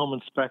what a home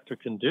inspector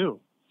can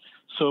do.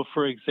 So,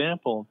 for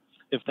example,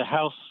 if the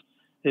house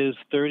is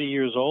 30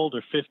 years old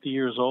or 50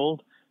 years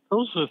old,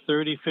 those are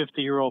 30,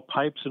 50-year-old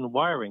pipes and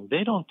wiring.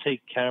 They don't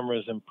take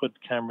cameras and put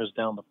cameras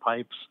down the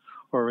pipes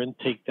or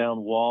take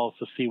down walls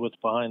to see what's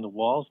behind the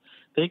walls.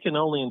 They can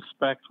only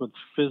inspect what's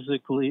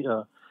physically,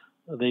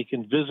 they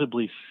can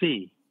visibly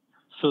see.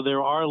 So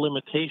there are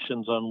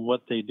limitations on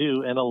what they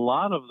do. And a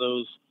lot of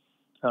those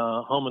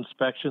home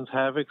inspections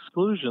have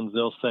exclusions.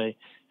 They'll say,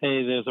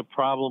 hey, there's a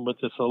problem with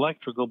this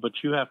electrical, but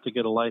you have to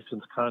get a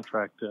licensed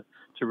contractor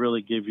to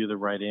really give you the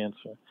right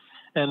answer.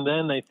 And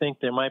then they think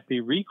there might be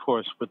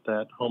recourse with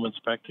that home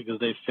inspector because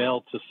they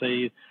failed to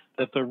say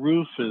that the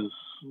roof is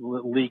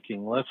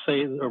leaking. Let's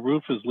say a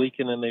roof is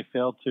leaking and they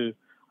failed to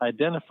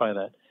identify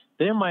that.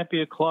 There might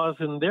be a clause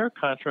in their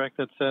contract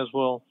that says,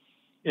 well,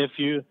 if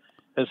you,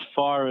 as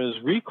far as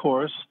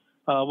recourse,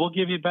 we'll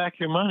give you back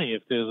your money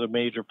if there's a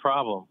major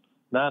problem.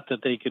 not that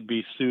they could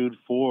be sued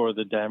for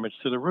the damage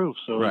to the roof.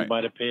 So Right. you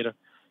might have paid,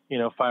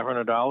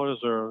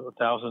 $500 or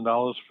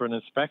 $1,000 for an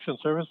inspection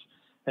service,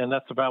 and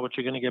that's about what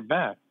you're going to get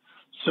back.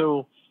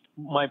 So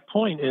my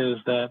point is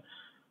that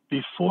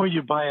before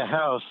you buy a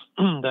house,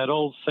 that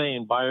old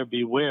saying, buyer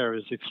beware,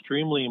 is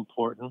extremely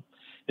important.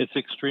 It's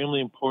extremely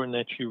important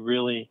that you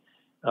really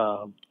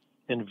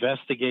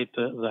investigate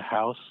the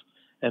house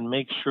and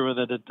make sure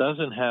that it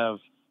doesn't have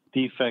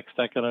defects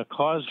that are going to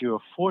cause you a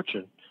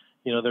fortune.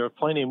 There are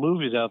plenty of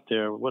movies out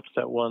there. What's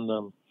that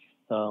one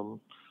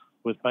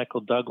with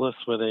Michael Douglas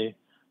where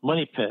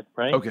Money Pit,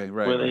 right? Okay,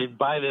 right. Where right. they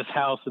buy this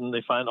house and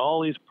they find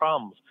all these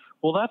problems.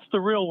 Well, that's the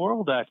real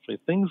world, actually.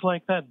 Things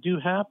like that do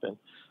happen.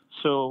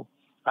 So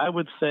I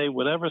would say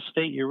whatever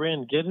state you're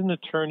in, get an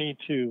attorney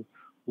to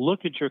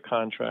look at your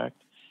contract,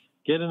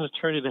 get an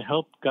attorney to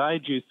help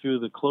guide you through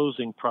the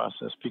closing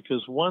process,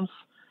 because once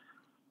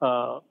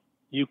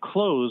you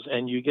close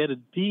and you get a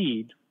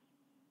deed,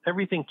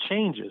 everything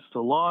changes.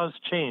 The laws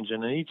change,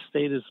 and in each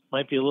state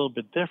might be a little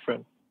bit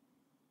different.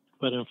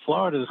 But in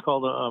Florida, it's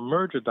called a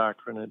merger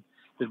doctrine. It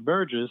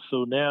merges,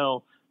 so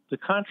now the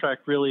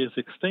contract really is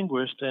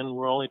extinguished, and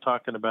we're only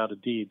talking about a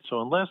deed.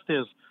 So unless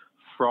there's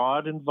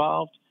fraud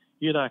involved,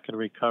 you're not going to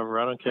recover.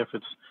 I don't care if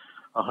it's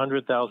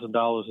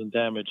 $100,000 in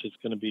damage. It's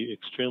going to be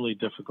extremely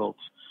difficult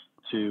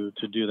to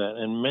do that.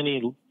 And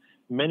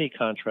many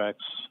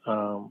contracts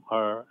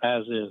are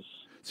as is.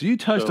 So you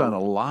touched on a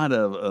lot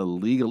of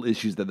legal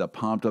issues that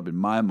popped up in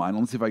my mind.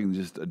 Let's see if I can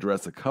just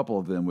address a couple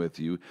of them with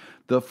you.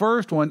 The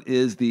first one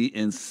is the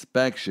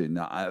inspection.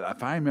 Now,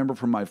 if I remember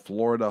from my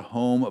Florida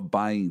home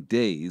buying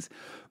days,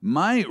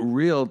 my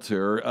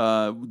realtor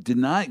did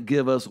not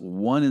give us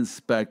one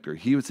inspector.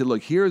 He would say,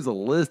 look, here's a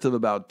list of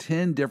about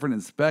 10 different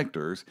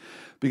inspectors,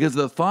 because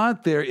the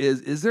thought there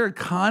is there a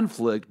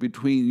conflict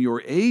between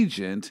your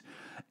agent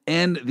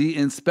and the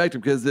inspector?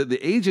 Because the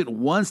agent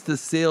wants the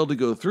sale to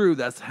go through.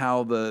 That's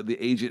how the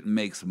agent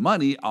makes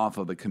money off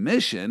of the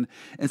commission.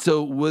 And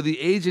so would the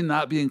agent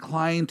not be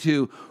inclined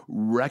to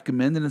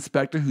recommend an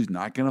inspector who's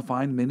not going to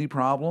find many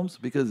problems,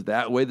 because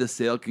that way the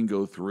sale can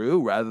go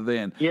through rather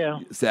than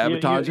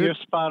sabotage it? You're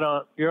spot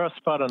on. You're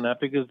spot on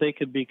that, because they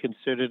could be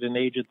considered an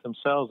agent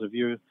themselves. If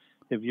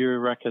you're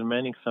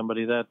recommending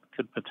somebody, that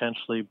could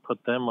potentially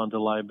put them under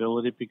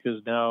liability,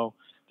 because now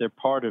they're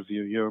part of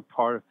you. You're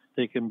part.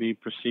 They can be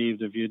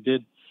perceived, if you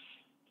did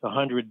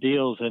 100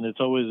 deals and it's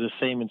always the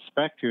same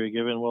inspector you're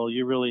given, well,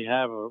 you really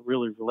have a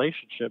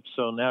relationship,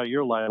 so now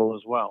you're liable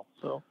as well.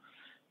 So,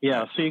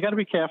 so you got to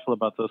be careful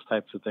about those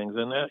types of things.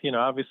 And,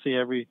 obviously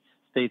every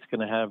state's going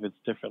to have its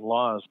different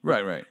laws.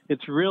 Right.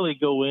 It's really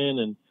go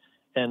in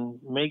and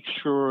make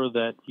sure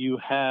that you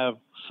have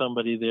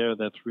somebody there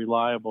that's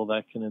reliable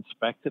that can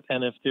inspect it.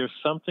 And if there's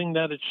something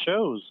that it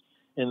shows,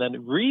 and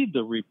then read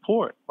the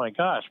report. My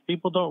gosh,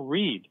 people don't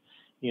read,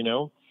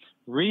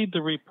 Read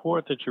the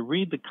report, that you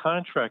read the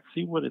contract,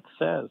 see what it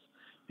says,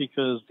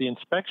 because the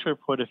inspection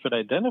report, if it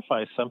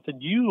identifies something,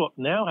 you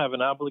now have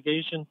an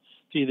obligation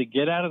to either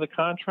get out of the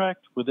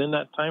contract within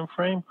that time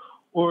frame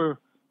or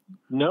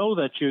know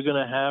that you're going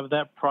to have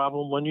that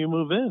problem when you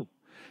move in.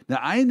 Now,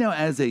 I know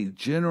as a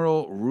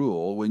general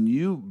rule, when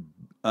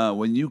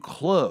you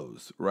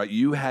close, right,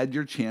 you had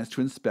your chance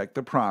to inspect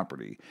the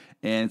property.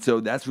 And so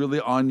that's really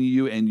on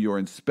you and your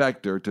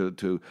inspector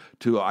to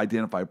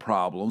identify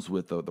problems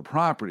with the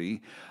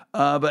property.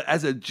 But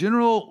as a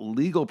general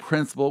legal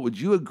principle, would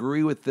you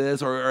agree with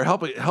this, or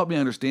help me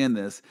understand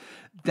this?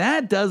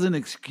 That doesn't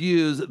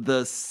excuse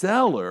the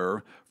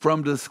seller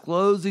from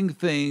disclosing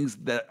things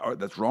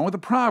that's wrong with the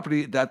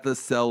property that the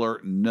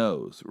seller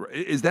knows.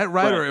 Is that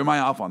right, or am I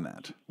off on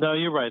that? No,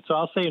 you're right. So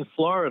I'll say in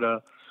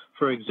Florida,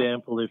 for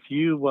example, if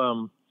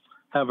you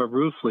have a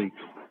roof leak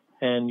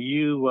and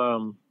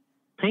you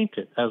paint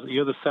it, as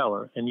you're the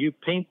seller, and you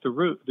paint the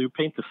roof, you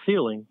paint the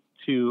ceiling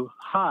to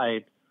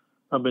hide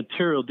a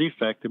material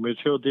defect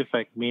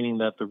meaning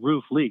that the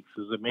roof leaks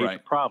is a major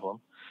problem.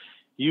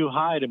 You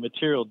hide a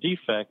material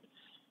defect,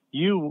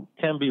 you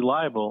can be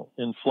liable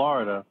in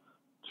Florida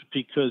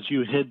because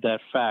you hid that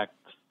fact.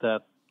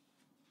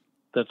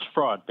 That's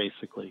fraud,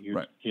 basically.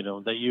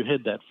 That you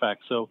hid that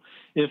fact. So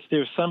if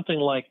there's something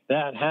like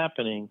that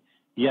happening,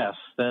 yes,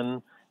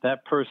 then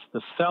that person,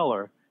 the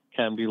seller,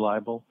 can be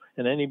liable,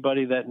 and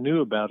anybody that knew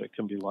about it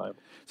can be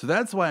liable. So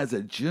that's why, as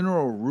a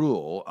general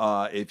rule,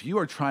 if you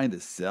are trying to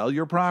sell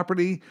your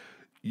property,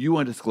 you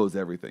want to disclose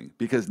everything,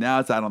 because now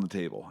it's out on the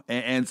table.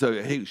 And so,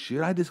 hey,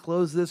 should I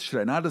disclose this? Should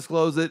I not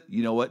disclose it?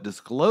 You know what?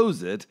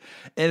 Disclose it.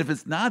 And if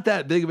it's not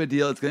that big of a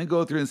deal, it's going to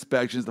go through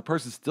inspections. The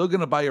person's still going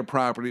to buy your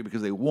property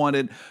because they want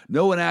it.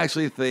 No one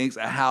actually thinks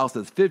a house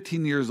that's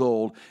 15 years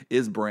old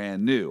is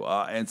brand new.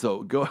 And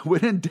so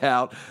when in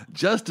doubt,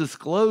 just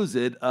disclose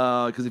it,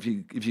 because if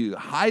you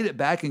hide it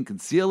back and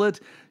conceal it,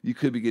 you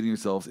could be getting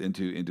yourselves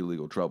into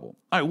legal trouble.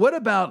 All right, what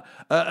about,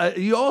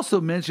 you also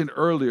mentioned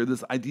earlier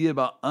this idea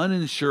about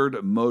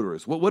uninsured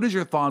motorists. What is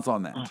your thoughts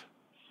on that?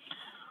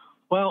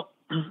 Well,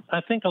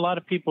 I think a lot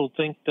of people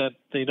think that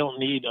they don't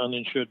need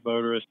uninsured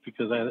motorists,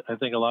 because I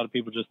think a lot of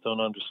people just don't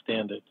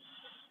understand it.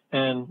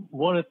 And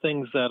one of the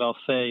things that I'll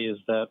say is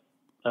that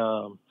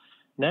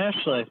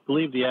Nationally, I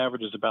believe the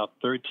average is about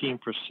 13%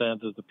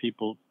 of the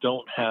people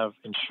don't have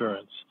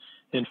insurance.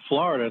 In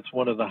Florida, it's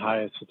one of the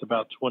highest. It's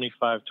about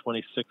 25,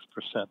 26%.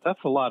 That's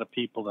a lot of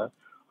people that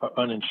are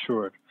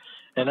uninsured.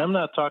 And I'm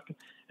not talking,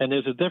 and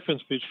there's a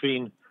difference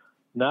between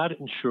not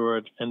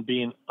insured and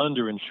being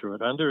underinsured.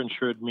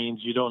 Underinsured means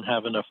you don't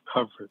have enough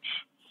coverage.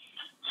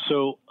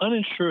 So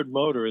uninsured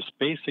motorists,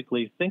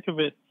 basically, think of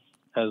it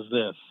as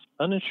this.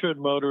 Uninsured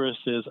motorist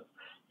is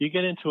you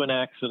get into an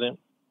accident,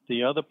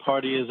 the other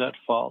party is at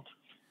fault,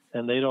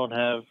 and they don't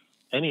have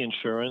any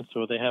insurance,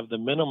 or they have the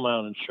minimum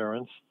amount of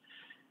insurance.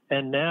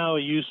 And now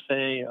you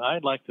say,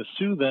 I'd like to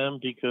sue them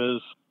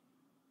because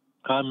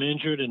I'm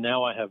injured and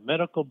now I have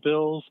medical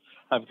bills,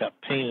 I've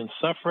got pain and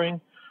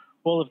suffering.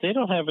 Well, if they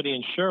don't have any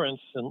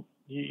insurance, and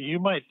you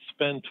might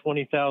spend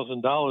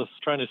 $20,000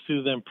 trying to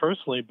sue them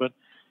personally, but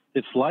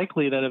it's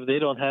likely that if they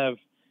don't have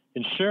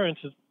insurance,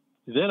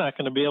 they're not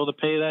going to be able to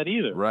pay that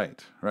either.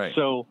 Right, right.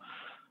 So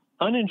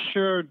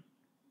uninsured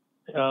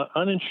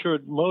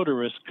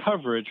motorist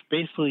coverage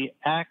basically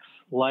acts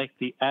like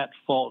the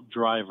at-fault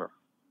driver.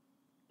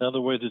 In other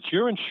words, it's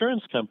your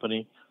insurance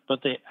company,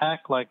 but they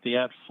act like the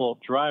at-fault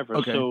driver.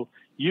 Okay. So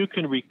you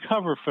can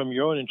recover from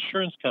your own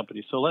insurance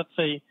company. So let's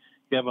say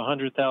you have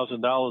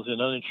 $100,000 in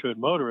uninsured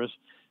motorists.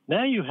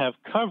 Now you have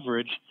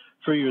coverage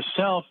for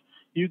yourself.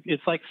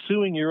 It's like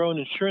suing your own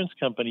insurance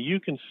company. You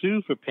can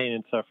sue for pain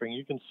and suffering.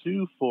 You can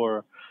sue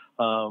for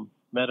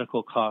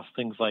medical costs,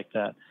 things like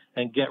that,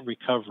 and get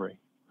recovery.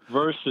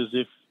 Versus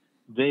if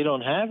they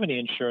don't have any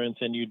insurance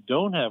and you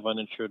don't have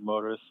uninsured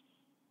motorists,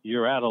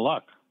 you're out of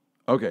luck.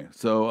 Okay,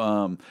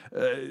 so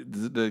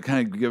to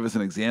kind of give us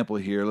an example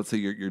here, let's say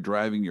you're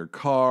driving your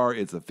car.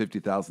 It's a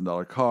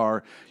 $50,000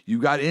 car. You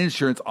got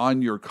insurance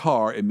on your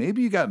car, and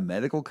maybe you got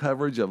medical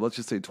coverage of, let's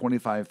just say,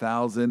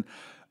 $25,000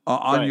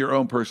 on Right. your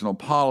own personal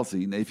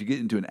policy. Now, if you get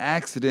into an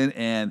accident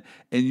and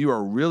you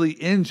are really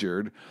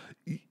injured,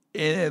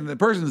 and the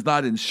person's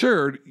not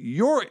insured,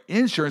 your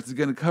insurance is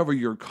going to cover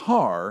your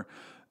car,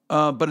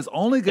 but it's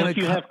only going to if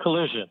you have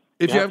collision.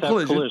 If you have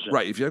collision, collision,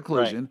 right? If you have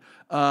collision,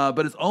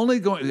 but it's only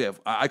going. Yeah,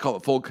 I call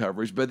it full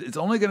coverage, but it's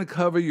only going to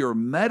cover your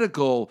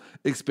medical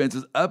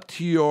expenses up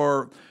to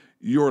your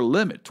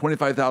limit,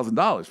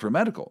 $25,000 for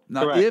medical.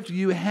 Now, Correct. if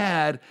you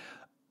had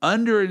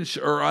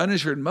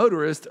uninsured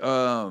motorist,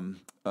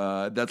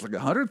 that's like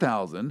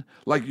 $100,000,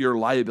 like your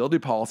liability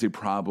policy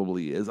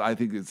probably is. I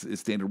think it's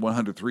standard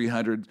 100,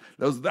 300.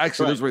 Those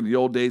were in the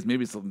old days.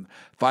 Maybe some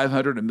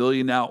 500, $1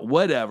 million now,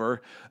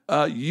 whatever.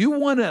 You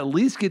want to at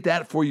least get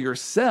that for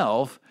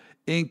yourself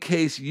in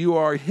case you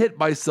are hit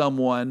by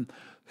someone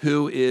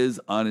who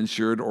is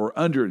uninsured or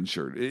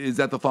underinsured. Is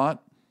that the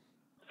thought?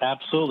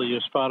 Absolutely.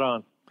 You're spot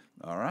on.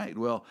 All right.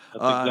 Well,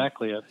 That's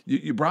exactly it.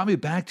 You brought me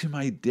back to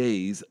my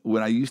days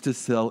when I used to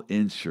sell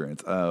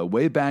insurance.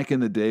 Way back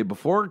in the day,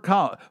 before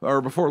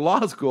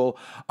law school,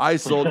 I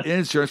sold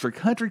insurance for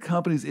Country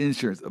Companies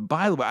Insurance.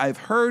 By the way, I've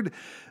heard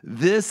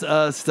this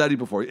study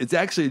before. It's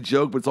actually a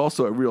joke, but it's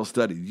also a real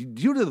study.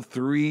 Do you know the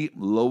 3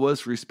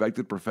 lowest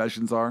respected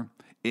professions are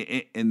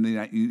in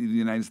the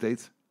United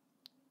States?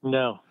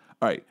 No.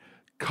 All right.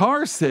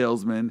 Car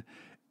salesman,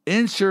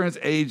 insurance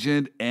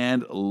agent,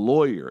 and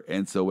lawyer.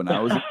 And so when I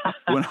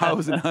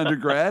was an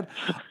undergrad,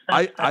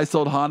 I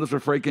sold Hondas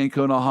for Frank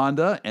Ancona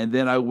Honda, and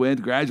then I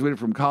graduated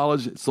from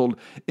college, sold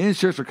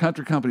insurance for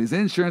Country Companies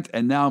Insurance,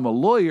 and now I'm a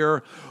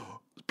lawyer.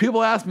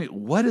 People ask me,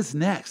 what is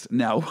next?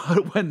 Now,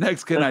 what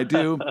next can I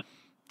do?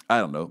 I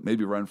don't know,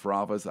 maybe run for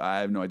office. I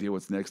have no idea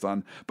what's next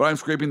but I'm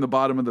scraping the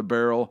bottom of the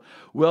barrel.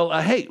 Well,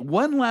 hey,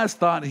 one last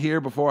thought here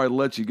before I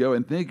let you go,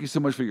 and thank you so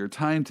much for your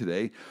time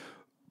today.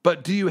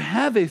 But do you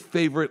have a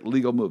favorite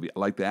legal movie? I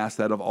like to ask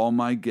that of all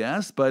my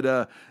guests, but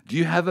do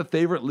you have a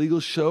favorite legal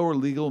show or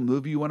legal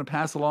movie you want to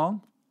pass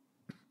along?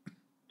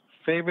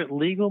 Favorite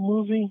legal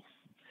movie?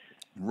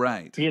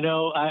 Right. You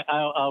know,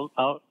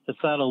 I'll it's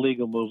not a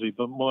legal movie,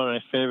 but one of my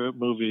favorite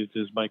movies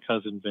is My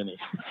Cousin Vinny.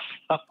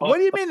 What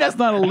do you mean that's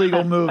not a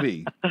legal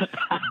movie?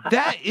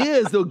 That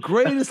is the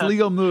greatest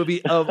legal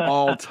movie of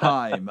all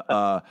time.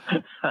 I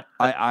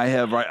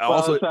have right.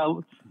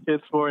 Also,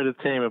 it's more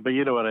entertainment, but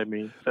you know what I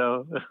mean.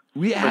 So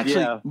we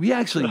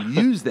actually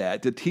use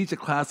that to teach a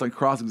class on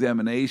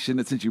cross-examination.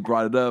 And since you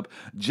brought it up,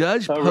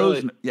 Judge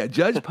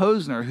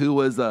Posner, who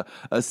was a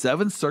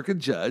 7th Circuit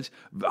judge,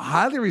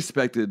 highly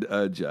respected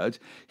judge,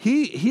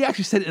 he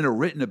actually said in a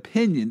written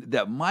opinion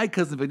that My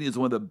Cousin Vinny is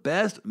one of the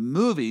best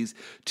movies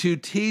to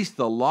teach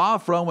the law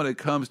from when it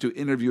comes to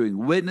interviewing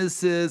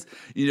witnesses,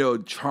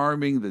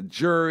 charming the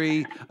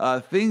jury,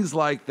 things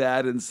like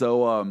that. And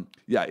so,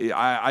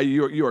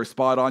 you are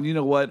spot on. You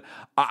know what?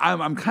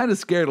 I'm kind of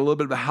scared a little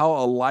bit about how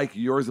alike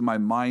yours and my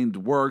mind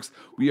works.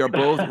 We are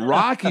both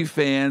Rocky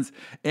fans,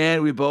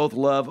 and we both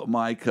love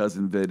My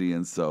Cousin Vinny.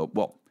 And so,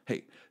 well,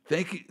 hey,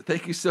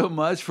 thank you so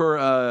much for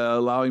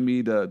allowing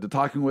me to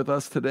talking with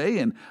us today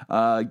and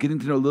getting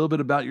to know a little bit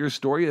about your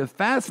story. A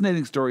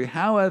fascinating story.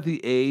 How at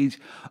the age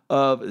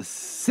of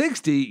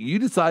 60, you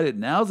decided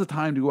now's the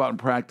time to go out and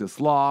practice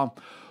law.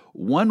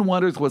 One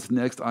wonders what's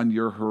next on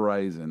your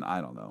horizon.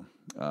 I don't know.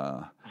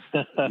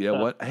 Yeah,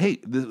 what? Hey,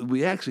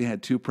 we actually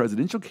had two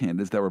presidential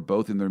candidates that were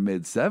both in their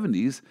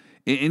mid-70s.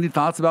 Any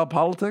thoughts about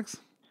politics?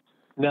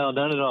 No,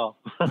 none at all.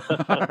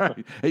 All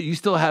right. Hey, you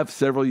still have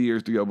several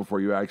years to go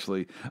before you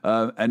actually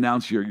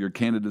announce your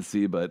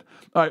candidacy. But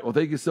all right, well,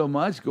 thank you so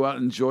much. Go out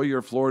and enjoy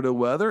your Florida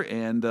weather,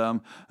 and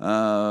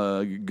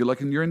good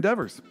luck in your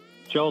endeavors.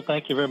 Joel,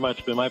 thank you very much.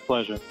 It's been my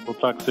pleasure. We'll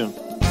talk soon.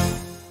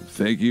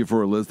 Thank you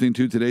for listening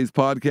to today's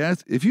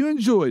podcast. If you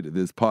enjoyed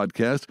this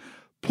podcast,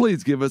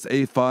 please give us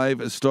a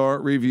 5-star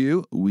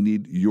review. We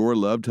need your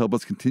love to help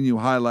us continue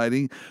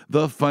highlighting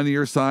the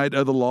funnier side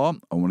of the law.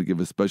 I want to give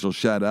a special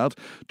shout out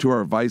to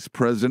our Vice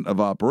President of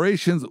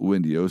Operations,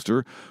 Wendy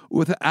Oster,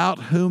 without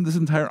whom this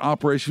entire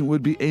operation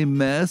would be a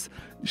mess.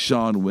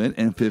 Sean Wynn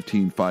and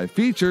 15.5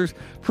 Features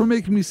for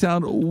making me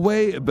sound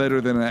way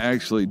better than I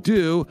actually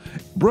do.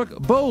 Brooke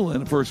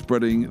Bolin for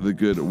spreading the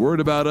good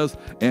word about us.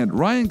 And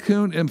Ryan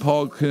Kuhn and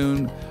Paul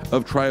Kuhn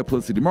of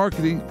Triplicity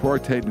Marketing for our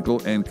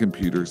technical and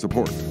computer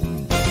support.